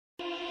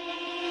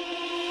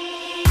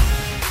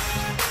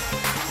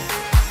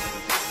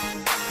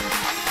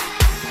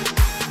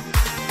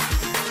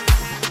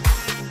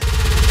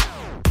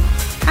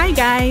Hi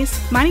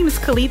guys, my name is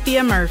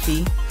Calethea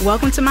Murphy.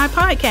 Welcome to my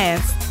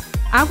podcast.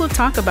 I will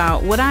talk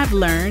about what I've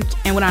learned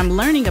and what I'm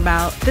learning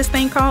about this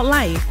thing called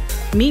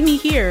life. Meet me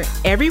here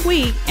every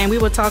week and we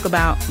will talk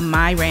about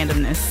my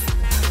randomness.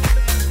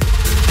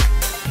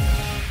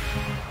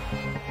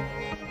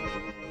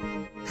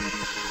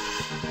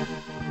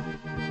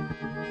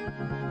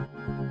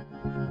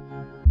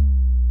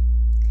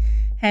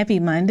 Happy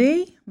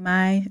Monday,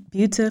 my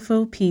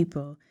beautiful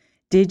people.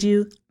 Did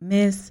you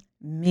miss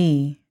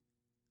me?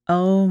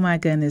 Oh my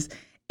goodness.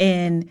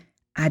 And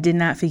I did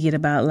not forget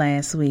about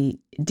last week.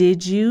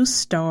 Did you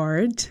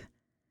start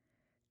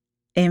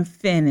and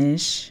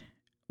finish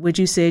what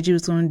you said you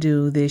was going to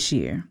do this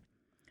year?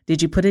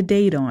 Did you put a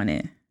date on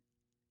it?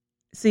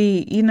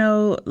 See,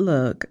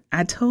 look,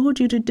 I told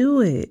you to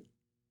do it.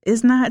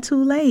 It's not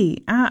too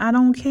late. I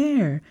don't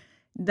care.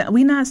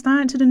 We not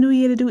starting to the new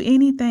year to do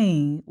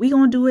anything. We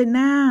going to do it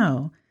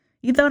now.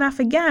 You thought I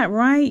forgot,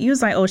 right? You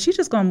was like, oh, she's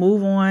just going to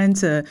move on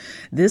to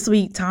this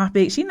week's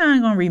topic. She not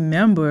going to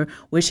remember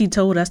what she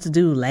told us to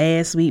do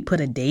last week, put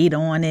a date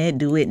on it,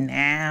 do it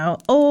now.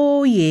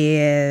 Oh,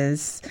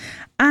 yes,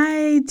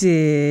 I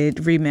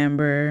did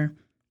remember.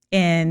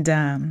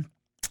 And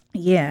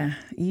yeah,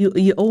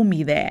 you owe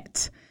me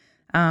that.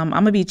 I'm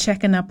going to be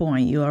checking up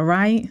on you. All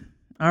right.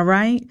 All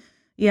right.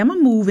 Yeah, I'm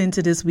going to move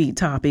into this week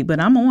topic, but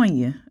I'm on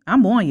you.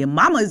 I'm on you.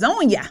 Mama's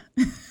on ya.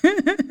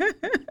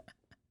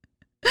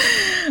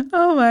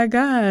 Oh my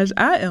gosh,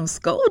 I am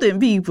scolding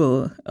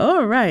people.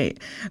 All right.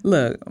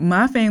 Look,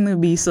 my family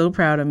would be so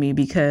proud of me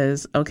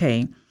because,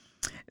 okay,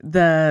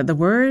 the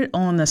word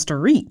on the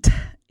street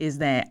is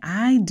that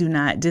I do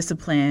not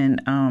discipline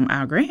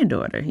our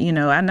granddaughter.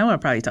 I know I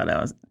probably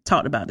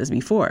talked about this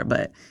before,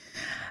 but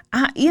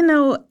I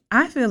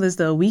feel as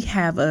though we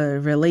have a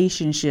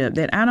relationship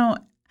that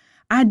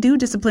I do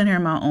discipline her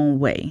in my own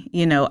way.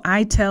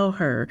 I tell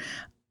her,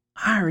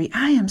 Ari,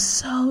 I am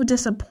so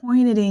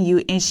disappointed in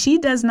you. And she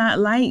does not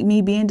like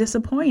me being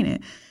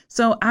disappointed.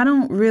 So I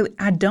don't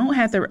know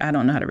how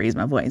to raise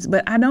my voice,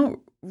 but I don't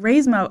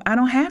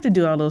have to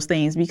do all those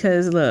things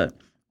because look,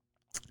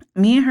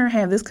 me and her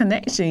have this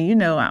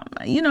connection, I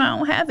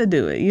don't have to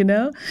do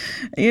it,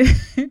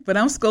 but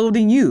I'm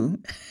scolding you.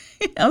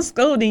 I'm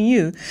scolding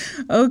you.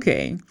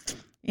 Okay.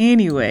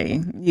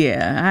 Anyway,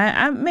 yeah,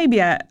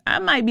 I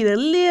might be the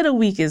little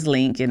weakest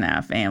link in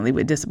our family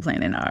with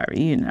disciplining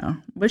Ari,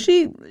 but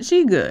she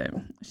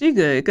good. She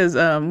good because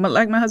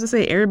like my husband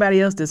said,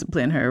 everybody else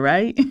discipline her,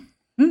 right?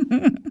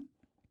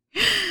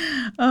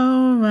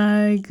 Oh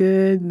my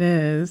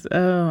goodness.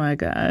 Oh my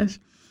gosh.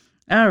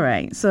 All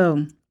right.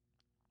 So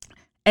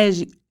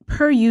as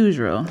per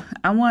usual,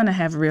 I want to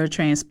have a real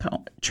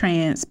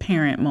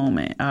transparent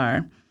moment.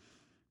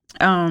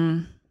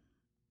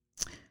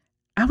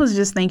 I was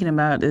just thinking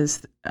about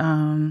this.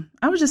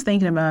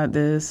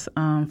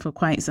 For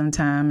quite some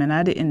time, and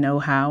I didn't know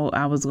how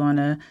I was going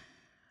to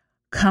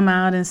come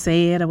out and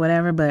say it or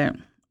whatever. But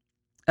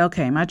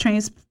okay, my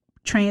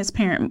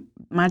transparency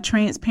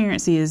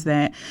is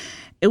that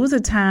it was a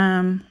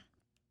time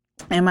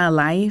in my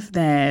life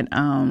that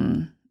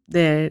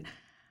that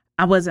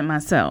I wasn't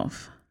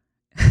myself.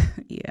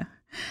 Yeah,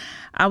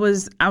 I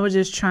was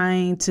just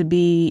trying to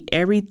be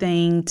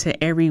everything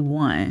to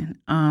everyone.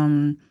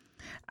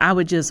 I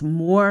would just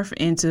morph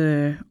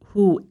into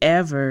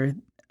whoever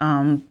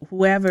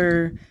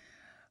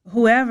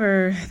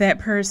that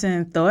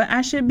person thought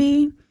I should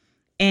be.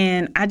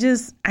 And I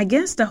guess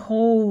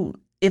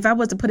if I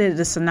was to put it in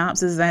the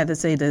synopsis, I had to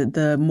say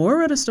the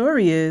moral of the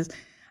story is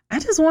I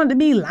just wanted to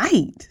be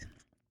liked.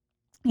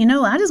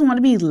 I just want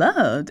to be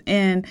loved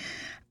and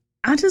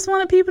I just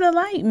wanted people to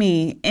like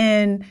me.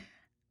 And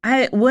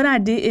what I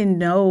didn't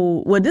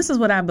know, well, this is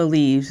what I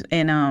believed.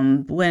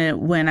 And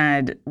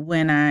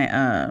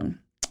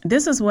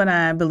this is what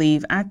I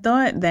believe. I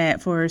thought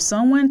that for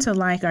someone to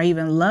like or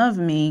even love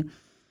me,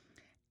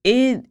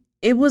 it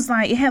was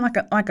like it had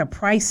like a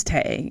price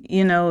tag.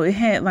 It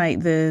had like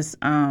this.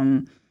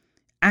 I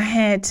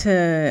had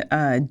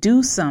to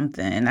do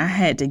something. I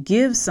had to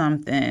give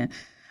something.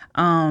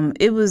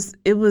 It was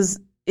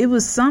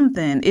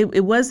something.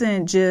 It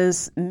wasn't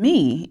just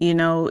me.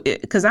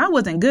 Because I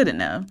wasn't good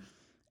enough.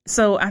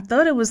 So I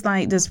thought it was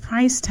like this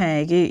price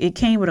tag. It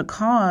came with a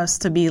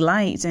cost to be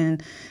liked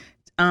and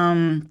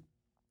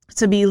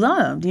to be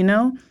loved,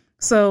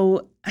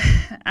 So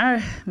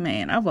I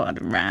walked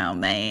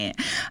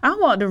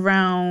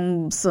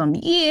around some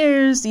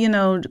years,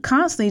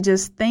 constantly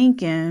just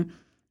thinking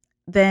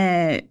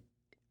that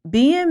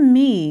being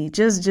me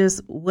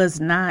just was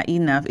not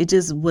enough. It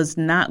just was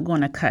not going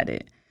to cut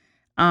it.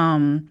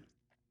 And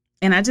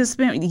I just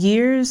spent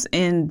years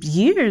and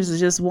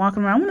years just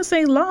walking around. I want to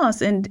say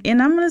lost. And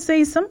I'm going to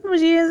say some of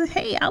those years,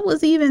 hey, I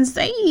was even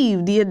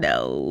saved,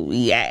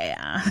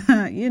 yeah,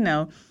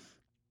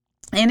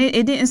 And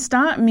it didn't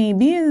stop me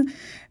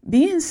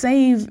being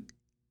saved.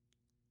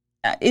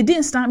 It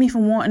didn't stop me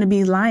from wanting to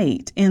be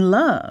liked and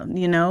loved,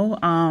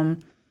 I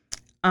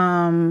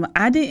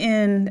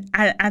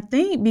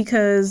think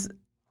because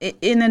I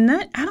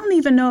don't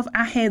even know if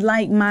I had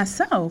liked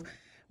myself.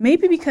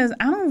 Maybe because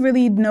I don't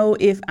really know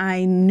if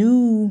I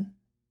knew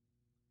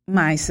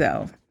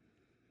myself,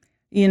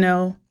 you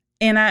know,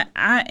 and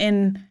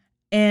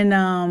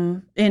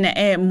and to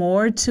add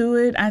more to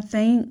it, I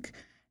think,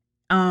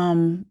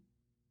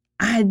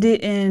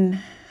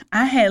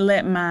 I had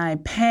let my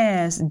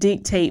past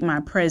dictate my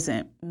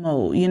present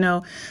mode. You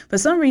know, for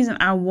some reason,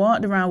 I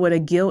walked around with a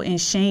guilt and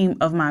shame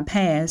of my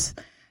past.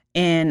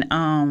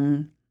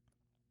 And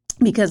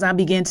because I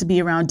began to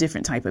be around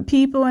different type of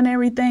people and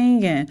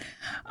everything. And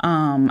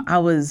I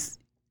was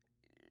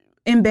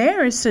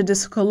embarrassed to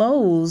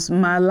disclose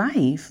my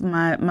life,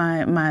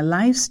 my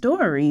life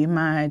story,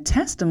 my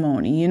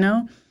testimony, you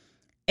know,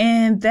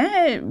 and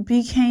that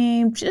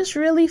became just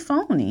really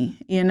phony,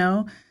 you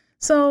know.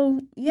 So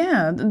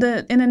yeah,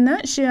 in a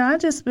nutshell,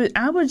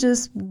 I would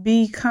just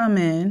be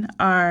coming,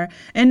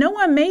 and no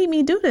one made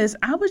me do this.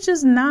 I was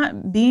just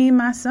not being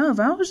myself.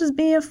 I was just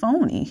being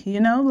phony, you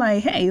know,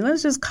 like, hey,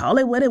 let's just call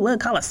it what it was,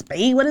 call a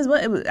spade.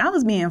 I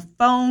was being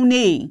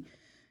phony,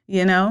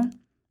 you know,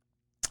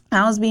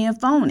 I was being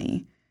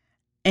phony.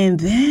 And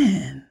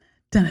then,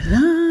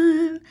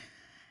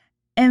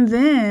 and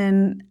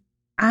then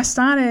I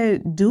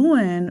started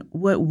doing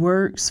what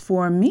works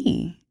for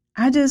me.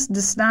 I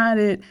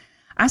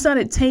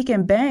started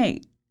taking back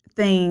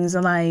things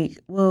like,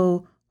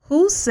 well,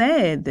 who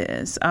said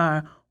this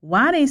or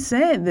why they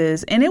said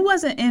this? And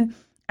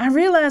I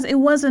realized it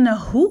wasn't a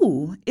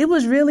who, it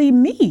was really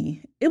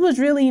me. It was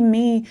really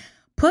me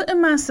putting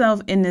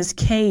myself in this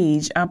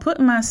cage or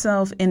putting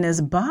myself in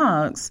this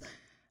box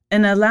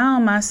and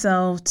allowing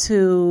myself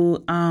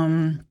to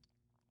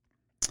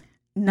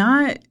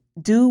not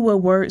do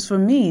what works for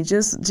me.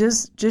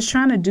 Just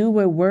trying to do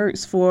what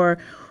works for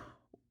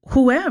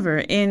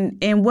whoever,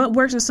 and what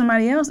works for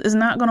somebody else is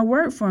not going to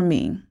work for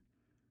me.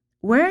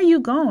 Where are you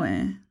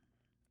going?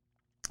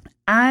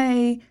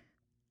 I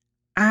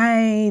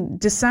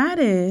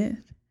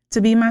decided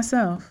to be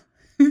myself.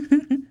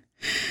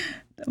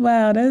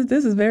 Wow,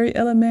 this is very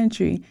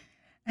elementary.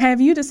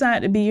 Have you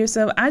decided to be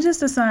yourself? I just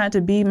decided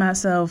to be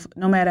myself,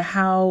 no matter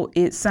how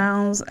it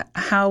sounds,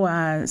 how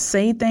I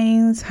say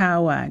things,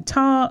 how I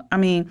talk. I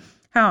mean,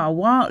 how I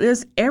walk.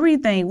 This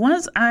everything.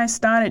 Once I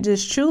started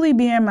just truly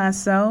being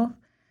myself,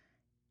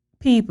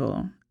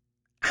 people,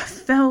 I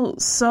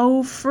felt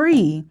so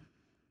free.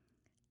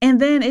 And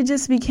then it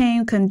just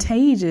became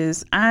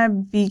contagious. I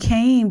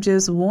became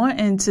just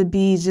wanting to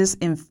be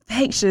just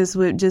infectious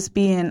with just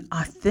being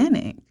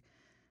authentic,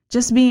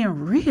 just being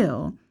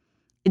real,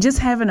 just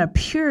having a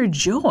pure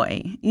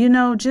joy, you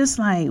know, just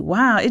like,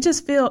 wow, it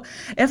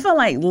felt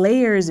like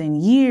layers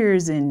and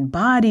years and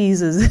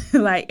bodies is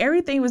like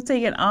everything was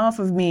taken off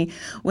of me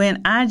when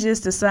I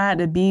just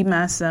decided to be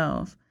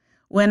myself.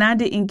 When I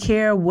didn't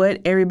care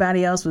what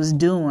everybody else was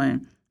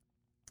doing.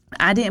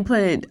 I didn't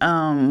put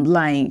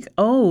like,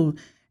 oh,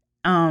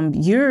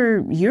 you're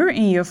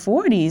in your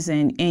 40s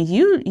and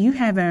you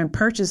haven't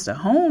purchased a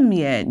home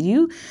yet.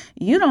 You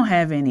don't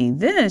have any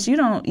this.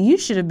 You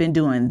should have been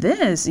doing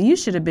this. You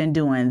should have been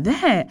doing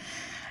that.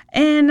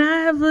 And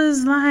I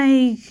was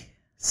like,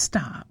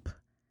 stop.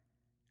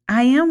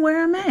 I am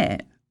where I'm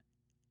at.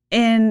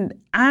 And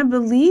I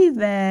believe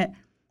that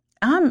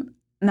I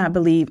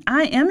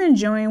am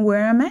enjoying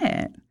where I'm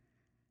at.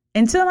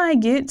 Until I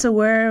get to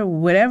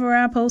whatever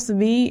I'm supposed to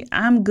be,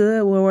 I'm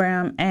good with where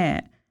I'm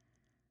at.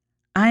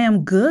 I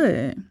am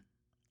good.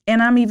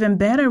 And I'm even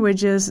better with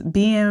just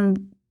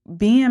being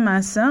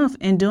myself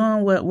and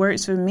doing what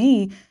works for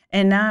me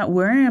and not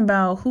worrying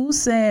about who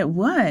said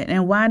what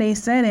and why they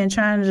said it and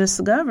trying to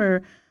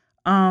discover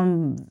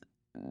like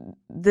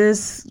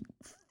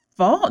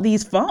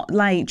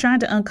trying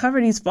to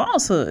uncover these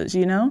falsehoods,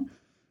 you know?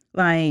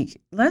 Like,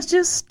 let's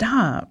just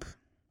stop.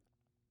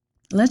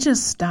 Let's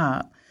just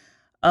stop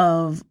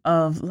of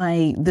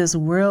like this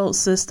world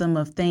system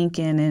of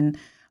thinking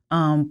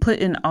and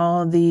putting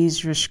all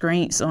these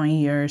restraints on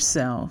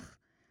yourself.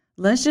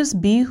 Let's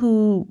just be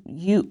who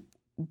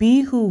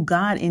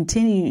God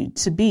intended you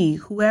to be,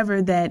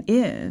 whoever that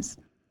is,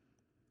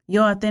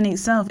 your authentic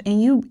self.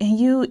 And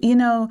you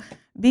know,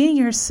 being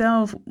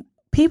yourself,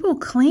 people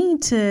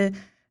cling to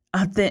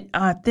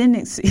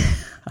authenticity.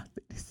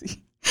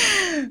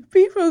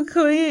 People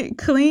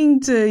cling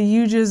to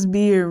you just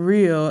being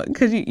real.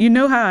 Because you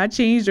know how I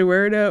changed the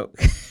word up?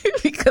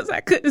 Because I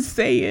couldn't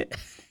say it.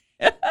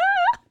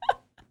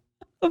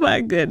 Oh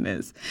my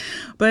goodness.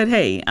 But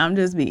hey, I'm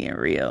just being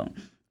real.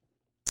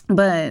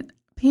 But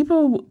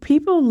people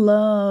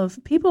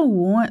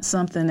want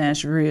something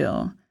that's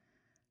real.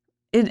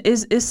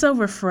 It's so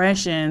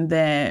refreshing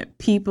that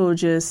people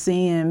just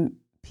seeing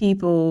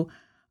people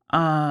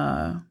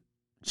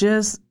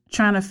just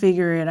trying to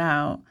figure it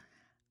out.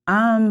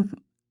 I'm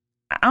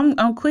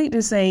quick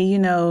to say, you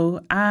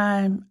know,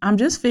 I'm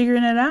just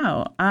figuring it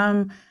out.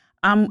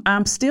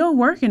 I'm still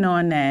working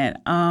on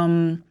that.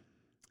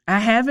 I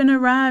haven't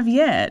arrived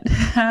yet.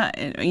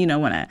 You know,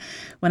 when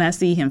I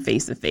see him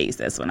face to face,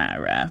 that's when I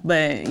arrive.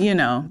 But, you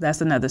know, that's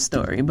another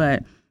story.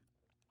 But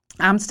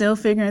I'm still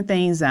figuring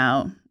things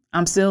out.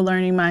 I'm still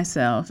learning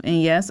myself.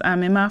 And yes,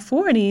 I'm in my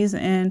 40s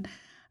and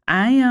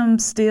I am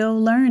still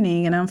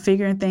learning and I'm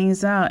figuring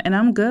things out and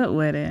I'm good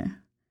with it.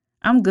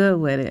 I'm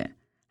good with it.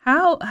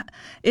 How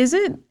is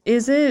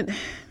it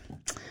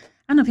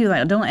I know people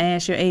like, don't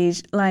ask your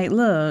age. Like,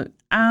 look,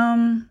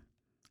 how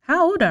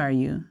old are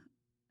you?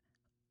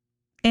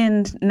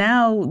 And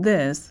now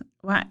this,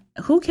 why,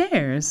 who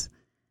cares?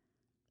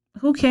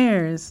 Who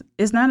cares?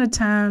 It's not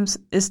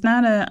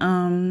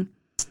a,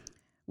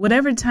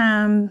 whatever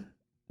time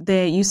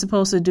that you're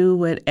supposed to do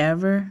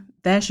whatever,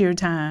 that's your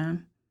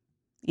time.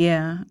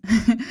 Yeah.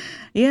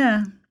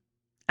 Yeah.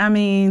 I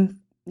mean,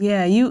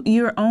 yeah,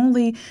 you're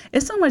only,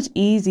 it's so much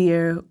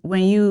easier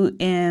when you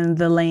in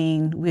the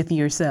lane with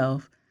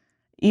yourself.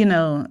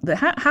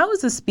 How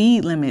is the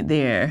speed limit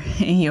there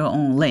in your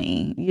own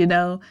lane?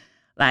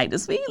 Like the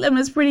speed limit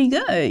is pretty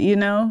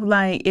good,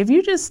 like if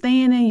you're just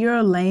staying in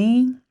your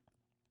lane,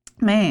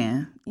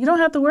 man, you don't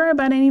have to worry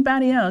about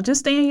anybody else. Just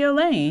stay in your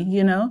lane.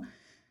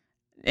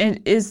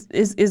 And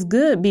it's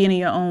good being in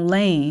your own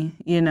lane.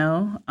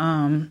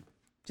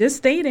 Just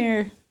stay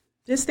there.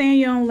 Just stay in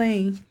your own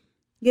lane.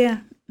 Yeah.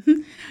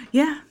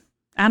 Yeah.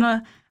 I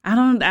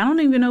don't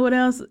even know what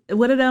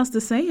else to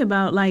say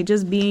about like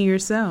just being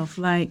yourself.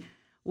 Like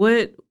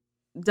what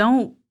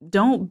don't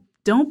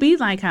be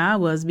like how I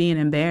was, being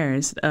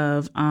embarrassed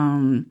of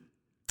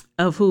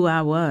who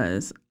I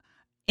was.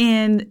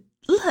 And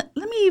let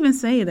me even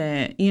say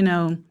that,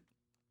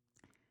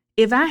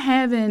 if I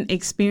haven't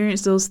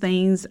experienced those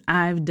things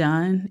I've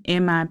done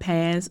in my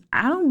past,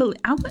 I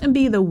wouldn't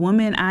be the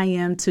woman I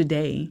am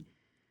today.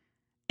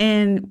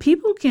 And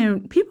people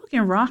can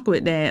rock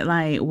with that.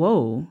 Like,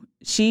 whoa,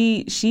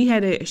 she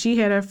had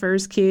her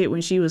first kid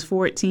when she was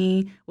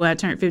 14. Well, I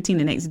turned 15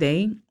 the next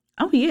day.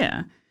 Oh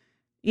yeah.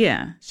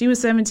 Yeah. She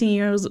was 17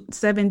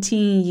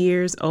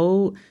 years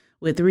old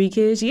with 3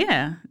 kids.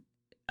 Yeah.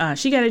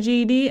 She got a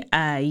GED.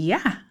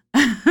 Yeah.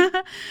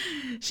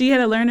 She had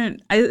a learner.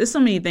 There's so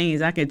many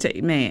things I could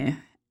take, man.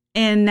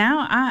 And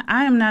now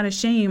I am not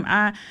ashamed.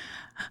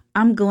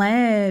 I'm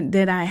glad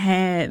that I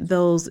had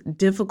those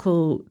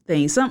difficult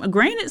things.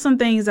 Granted, some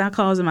things I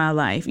caused in my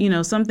life.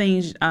 Some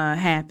things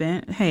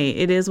happen. Hey,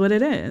 it is what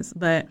it is.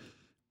 But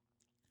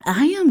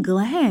I am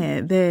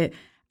glad that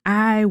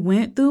I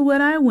went through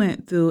what I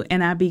went through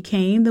and I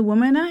became the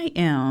woman I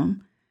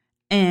am.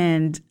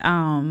 And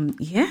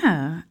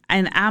yeah,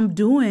 and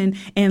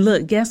and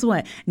look, guess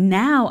what?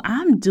 Now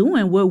I'm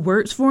doing what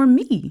works for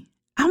me.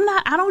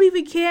 I don't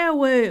even care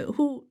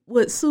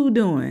what Sue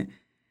doing.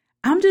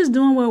 I'm just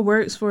doing what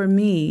works for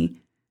me.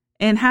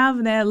 And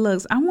however that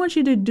looks, I want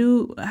you to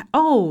do,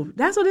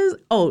 that's what it is.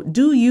 Oh,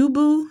 do you,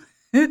 boo?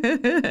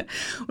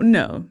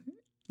 No.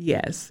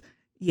 Yes.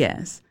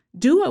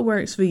 Do what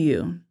works for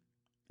you.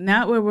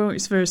 Not what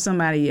works for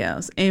somebody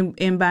else.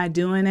 And by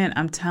doing that,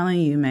 I'm telling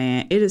you,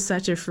 man, it is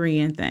such a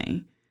freeing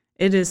thing.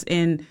 It is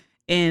and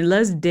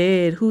let's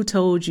dead. Who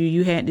told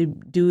you had to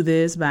do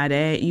this by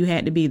that? You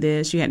had to be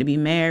this. You had to be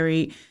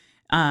married.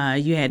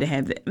 You had to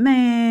have that.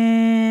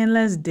 Man,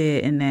 let's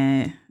dead in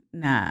that.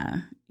 Nah.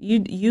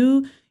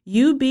 You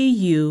be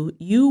you.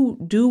 You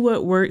do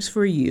what works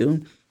for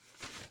you.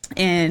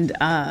 And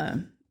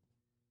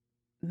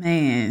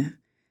man.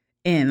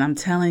 And I'm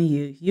telling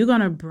you, you're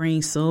going to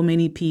bring so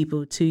many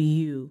people to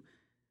you.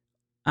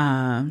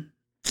 Not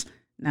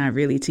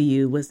really to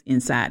you, what's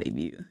inside of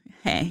you.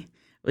 Hey,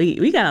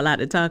 we got a lot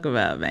to talk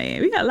about,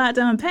 man. We got a lot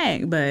to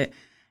unpack. But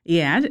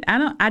yeah,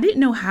 I didn't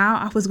know how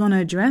I was going to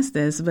address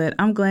this, but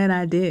I'm glad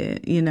I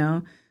did,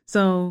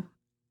 So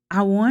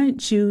I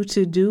want you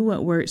to do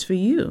what works for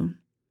you.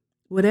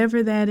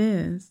 Whatever that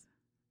is.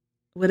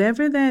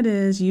 Whatever that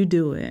is, you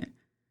do it.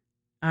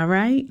 All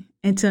right?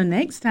 Until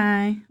next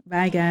time,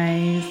 bye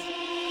guys.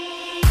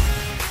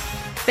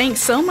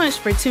 Thanks so much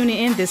for tuning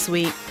in this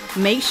week.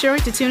 Make sure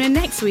to tune in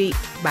next week.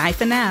 Bye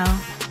for now.